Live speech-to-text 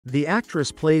The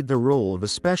actress played the role of a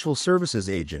special services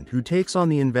agent who takes on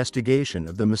the investigation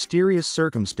of the mysterious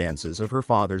circumstances of her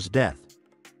father's death.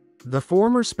 The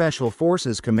former Special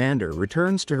Forces commander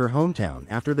returns to her hometown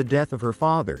after the death of her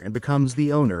father and becomes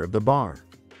the owner of the bar.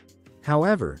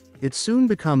 However, it soon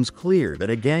becomes clear that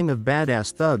a gang of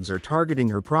badass thugs are targeting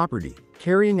her property,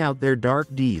 carrying out their dark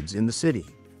deeds in the city.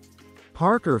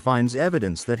 Parker finds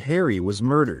evidence that Harry was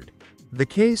murdered. The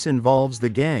case involves the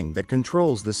gang that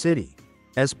controls the city.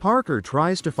 As Parker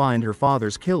tries to find her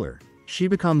father's killer, she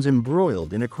becomes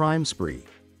embroiled in a crime spree.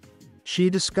 She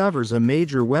discovers a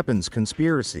major weapons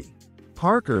conspiracy.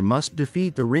 Parker must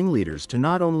defeat the ringleaders to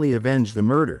not only avenge the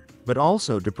murder, but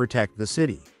also to protect the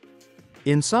city.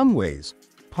 In some ways,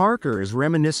 Parker is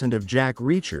reminiscent of Jack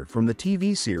Reacher from the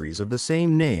TV series of the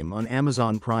same name on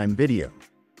Amazon Prime Video.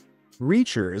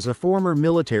 Reacher is a former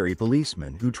military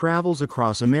policeman who travels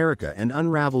across America and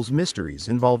unravels mysteries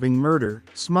involving murder,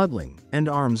 smuggling, and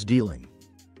arms dealing.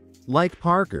 Like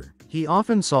Parker, he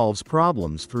often solves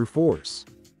problems through force.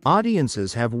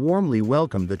 Audiences have warmly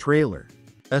welcomed the trailer.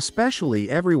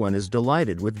 Especially everyone is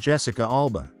delighted with Jessica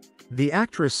Alba. The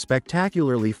actress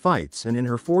spectacularly fights and in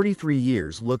her 43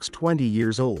 years looks 20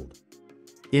 years old.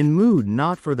 In mood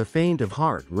not for the faint of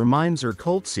heart reminds her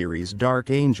cult series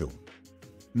Dark Angel.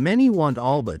 Many want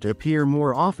Alba to appear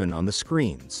more often on the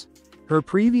screens. Her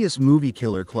previous movie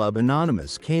Killer Club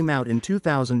Anonymous came out in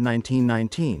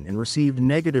 2019 and received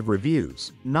negative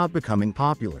reviews, not becoming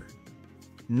popular.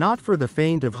 Not for the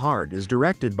Faint of Heart is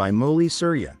directed by Molly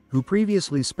Surya, who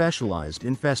previously specialized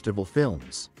in festival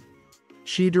films.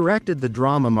 She directed the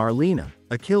drama Marlena,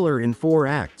 A Killer in 4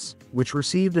 Acts, which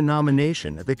received a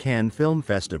nomination at the Cannes Film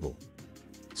Festival.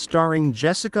 Starring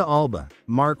Jessica Alba,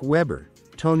 Mark Webber,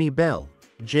 Tony Bell,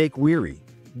 Jake Weary,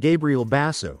 Gabriel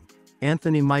Basso,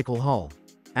 Anthony Michael Hall,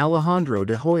 Alejandro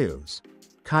de Hoyos,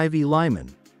 Kyvie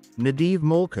Lyman, Nadiv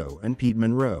Molko and Pete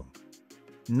Monroe.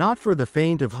 Not for the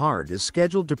Faint of Heart is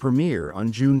scheduled to premiere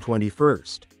on June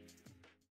 21st.